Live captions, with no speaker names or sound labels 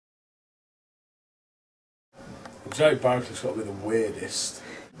Joe Barclay's got to be the weirdest.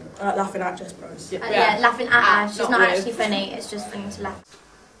 I like laughing at Jess Bros. Yeah, laughing at her. She's not actually funny, it's just funny to laugh.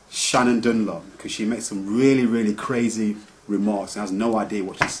 Shannon Dunlop, because she makes some really crazy remarks and has no idea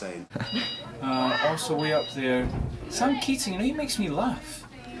what she's saying. Also way up there, Sam Keating, you know, he makes me laugh.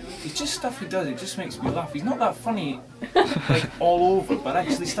 It's just stuff he does, it just makes me laugh. He's not that funny, like, all over, but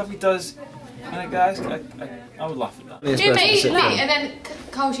actually stuff he does, and guys, I would laugh at that. You made me, and then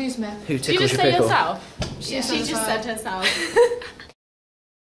Carl Shoesmith. Who tickles your pickle? She just said herself.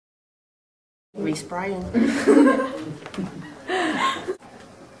 Reese Bryan.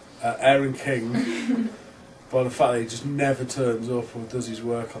 Aaron King, by the fact that he just never turns up or does his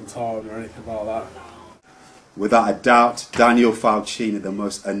work on time or anything like that. Without a doubt, Daniel Falcini, the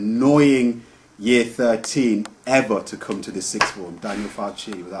most annoying year 13 ever to come to the sixth form. Daniel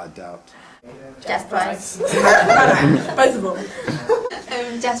Falcini, without a doubt. Jess Price. Both of them.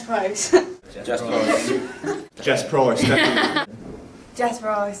 Jess Price. Jess Price. Jess Price, definitely. Jess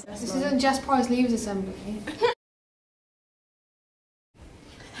Price. This isn't Jess Price Leaves Assembly.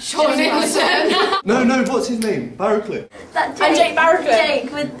 Sean Nicholson. No, what's his name? Barraclay. That Jake Barraclay.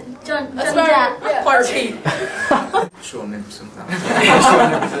 Jake with John Jack. Pirate. Sean Nicholson.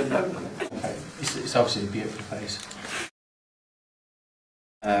 It's obviously a beautiful face.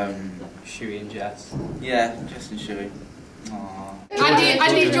 Shuey and Jess. Yeah, Jess and Shuey. Aww. Andy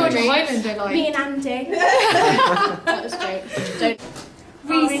and George Highlander, like. Me and Andy. That was Jake.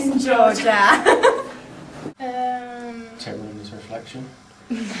 Reese and Georgia. Take Williams' reflection.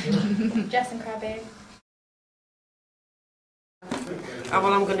 Jess and Krabby. Oh,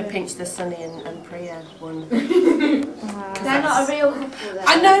 well, I'm going to pinch the Sunny and Priya one. They're not a real couple though.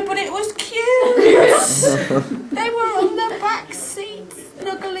 I know, but it was cute. They were on the back seat,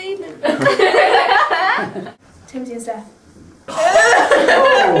 snuggling. Timothy and Steph.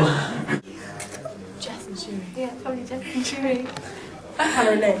 Jess and Shuey. Yeah, probably Jess and Shuey.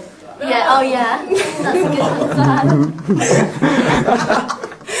 Hannah and Nick. Yeah, oh yeah. That's a good one.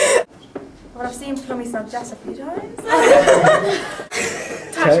 Well, I've seen Plummy snub Jess a few times.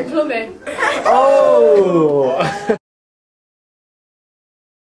 Tash and Plummy. Oh!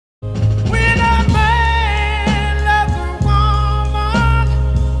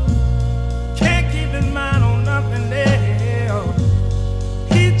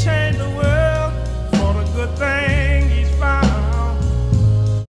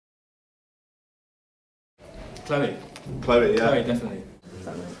 Chloe. Chloe, yeah. Chloe, definitely.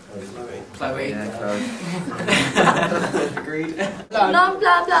 Chloe. Yeah, Chloe. Agreed. Blah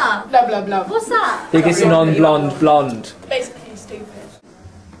blah blah. Blah blah blah. What's that? Biggest non-blonde blonde. Basically stupid.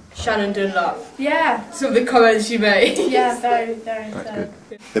 Shannon Dunlop. Yeah. Some of the comments you made. Yeah, very. That's good.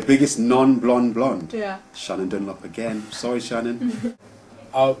 The biggest non-blonde blonde. Yeah. Shannon Dunlop again. Sorry, Shannon.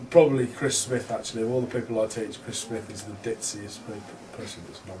 Probably Chris Smith, actually. Of all the people I teach, Chris Smith is the ditziest person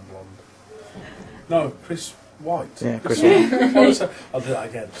that's non-blonde. No, Chris White. Yeah, Chris White. I'll do that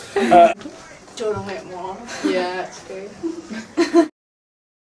again. Jordan Whitmore. Yeah, it's good.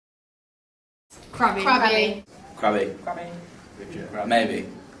 Krabby. Krabby. Maybe.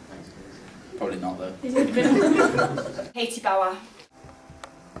 Probably not though. Katie Bauer.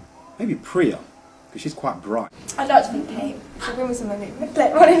 Maybe Priya, because she's quite bright. I'd like to think Kate. She'll bring me some of it.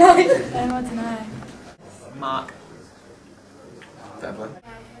 Like, what do you know? I don't know. Mark. Fair play.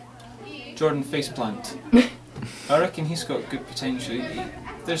 Jordan Faceplant. I reckon he's got good potential.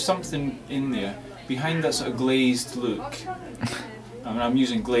 There's something in there behind that sort of glazed look. I mean, I'm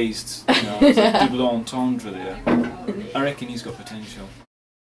using glazed, you know, it's like double entendre there. I reckon he's got potential.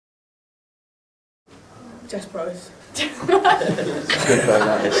 Jess Bros. Good play,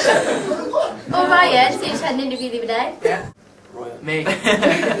 that is. Oh, Ryan, so you just had an interview the other day? Yeah. Me.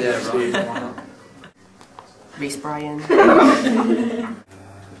 Yeah, right. Reese Bryan.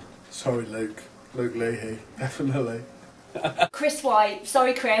 Sorry, Luke. Luke Leahy, definitely. Chris White.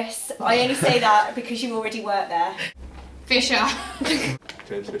 Sorry, Chris. I only say that because you already work there. Fisher.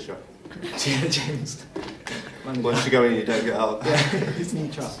 James Fisher. James. Once you go in, you don't get out. He's in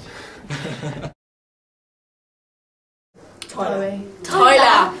trap. Tyler.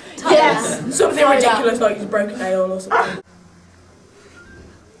 Yes. Something ridiculous like he's broken nail or something.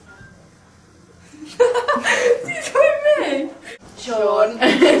 He's going me. Sean.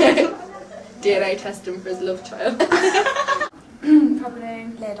 DNA testing for his love child. Probably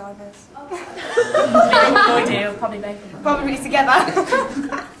Leah Divers. No idea, probably making them. Probably together.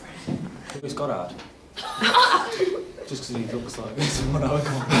 Who's Goddard? Just because he looks like this is what I would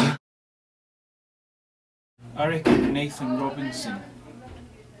call. I reckon Nathan Robinson.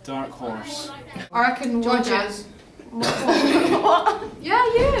 Dark Horse. I reckon Rogers. What? Yeah,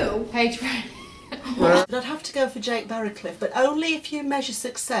 you. Paige. But I'd have to go for Jake Barracliff, but only if you measure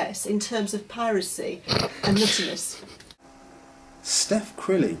success in terms of piracy and nuttiness. Steph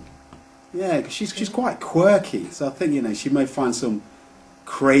Crilly. Yeah, 'cause she's quite quirky, so I think, you know, she may find some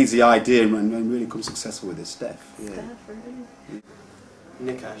crazy idea and really become successful with it. Steph. Yeah.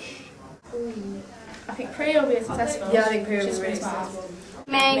 Nikash. I think Priya will be successful. Yeah, I think Priya will She's be really smart. successful.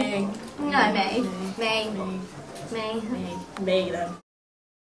 Me. No, me. Me then.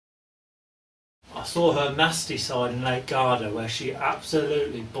 I saw her nasty side in Lake Garda where she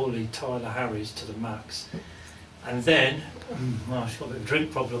absolutely bullied Tyler Harris to the max. And then, well, she's got a bit of a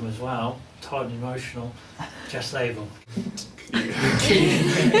drink problem as well, tight and emotional, Jess Latham.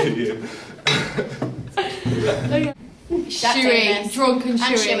 Shoeing, drunk and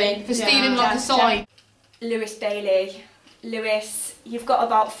shoeing, for stealing like a sign. Lewis Bailey. Lewis, you've got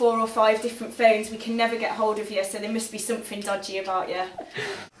about 4 or 5 different phones. We can never get hold of you, so there must be something dodgy about you.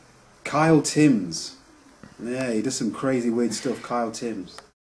 Kyle Timms. Yeah, he does some crazy weird stuff. Kyle Timms.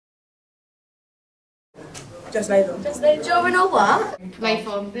 Just Latham. Jordan or what?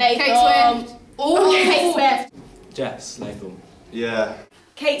 Latham. Kate Swift. Oh, Kate Swift. Jess Latham. Yeah.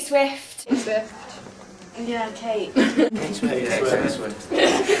 Kate Swift. Swift. Yeah, Kate. Kate Swift.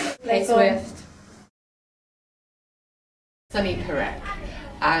 Kate Swift. Sunny Perec,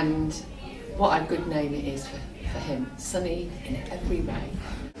 and what a good name it is for him. Sunny in every way.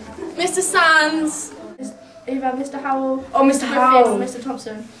 Mr. Sands. Either Mr. Howell Oh, Mr. Griffin Howell. or Mr.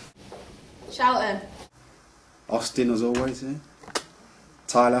 Thompson. Shelton. Austin, as always, yeah.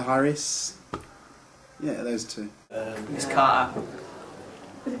 Tyler Harris. Yeah, those two. Miss Carter.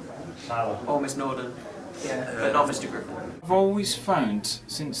 Or Miss Norden. Yeah, but not Mr. Griffin. I've always found,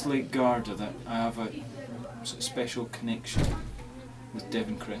 since Lake Garda, that I have a sort of special connection with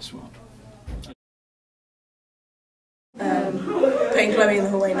Devon Cresswell. Putting Chloe in the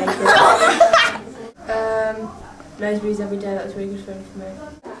hallway naked. Nosebleeds every day, that was a really good film for me.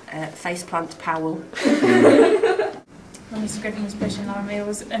 Faceplant Powell. When Mr. Griffin was pushing our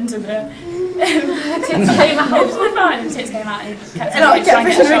meals under the tits came out. It was fine, and the tits came out and he kept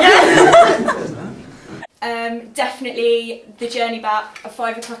pushing her again. Definitely the journey back at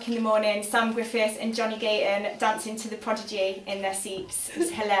 5 o'clock in the morning, Sam Griffiths and Johnny Gayton dancing to the Prodigy in their seats. It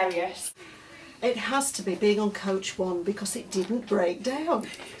was hilarious. It has to be being on coach 1 because it didn't break down.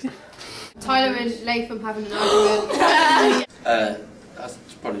 Tyler and Latham having an argument. That's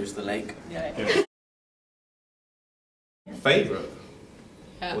probably just the lake. Yeah. Favourite?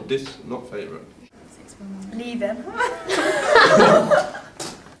 Yeah. Or not favourite? Leave him.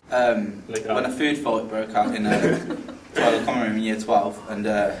 When a food fight broke out in Twilight Common Room in year 12, and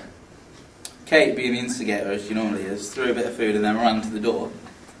Kate, being the instigator as she normally is, threw a bit of food and then ran to the door.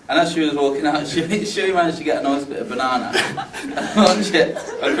 And as she was walking out, she managed to get a nice bit of banana and launch it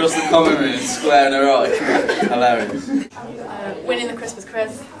across the common room, square in her eye. Hilarious. Winning the Christmas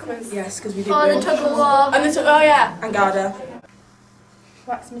quiz. Yes, because we did. Oh, the tug of war. And oh yeah, and Garda.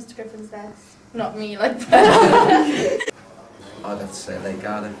 Wax Mr. Griffin's desk. Not me, like. I'd have to say Lake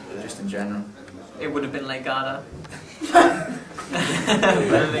Garda, just in general. It would have been Lake Garda. There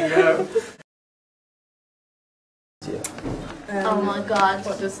they go. Oh my god.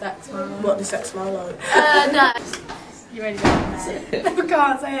 What does sex smell like? What does sex smell like? No. You ready to go? We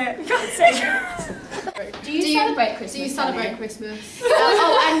can't say it. We can't say it. Do you celebrate Christmas? Do you celebrate Christmas?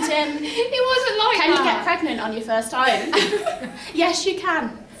 Oh, and It wasn't like can you get pregnant on your first time? Yes, you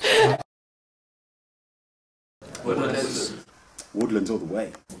can. Woodlands. Woodlands all the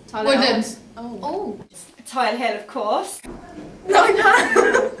way. Woodlands. Oh. Tile Hill, of course. No,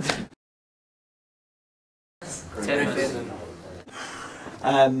 no.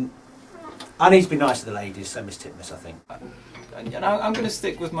 I need to be nice to the ladies, so Miss Titmus, I think. And I'm going to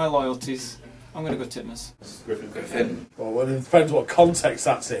stick with my loyalties. I'm going to go Titmus. Griffin. Well, it depends what context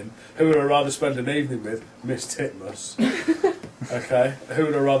that's in. Who would I rather spend an evening with? Miss Titmus. Okay. Who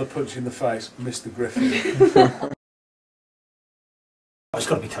would I rather punch in the face? Mr. Griffin. It's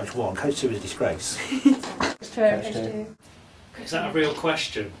got to be Coach 1. Coach 2 is a disgrace. Coach 2. Is that a real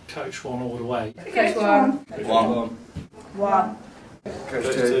question? Coach 1 all the way. Coach 1. 1.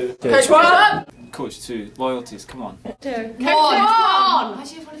 Coach 2. Coach 1. Coach 2. Loyalties, come on. 2. Coach 1.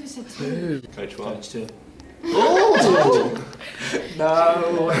 Actually, what if I said 2? Coach 1. Coach 2. Oh!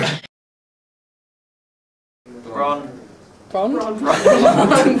 No. Ron. Brunette.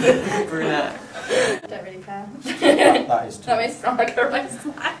 Don't really care. That is 2. That makes it sound like a race.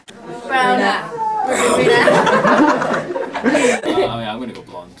 Browner. I'm going to go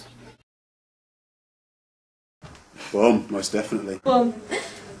blonde. Boom, most definitely. Bum.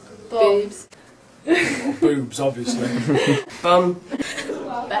 Boobs. Boobs, obviously. Bum.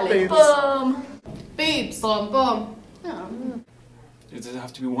 Belly. Bum. Boobs. Bum bum. Does it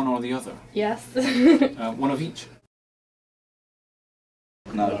have to be one or the other? Yes. One of each?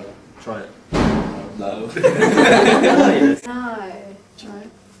 No. Try it. No. No. Try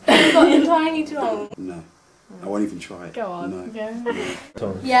it. You've got a tiny tongue. No. I won't even try it. Go on. No.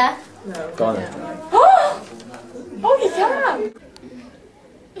 Go. Yeah. No. Go on. Oh, you can.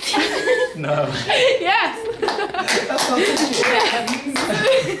 No. Yes.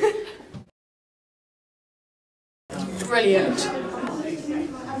 Brilliant.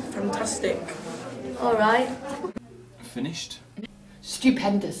 Fantastic. All right. Finished?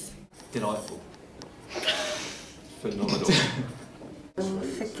 Stupendous. Delightful. Phenomenal.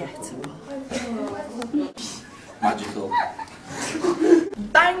 Unforgettable. Magical.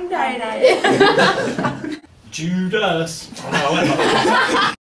 Bang, day. Judas. Oh, no, I went like that.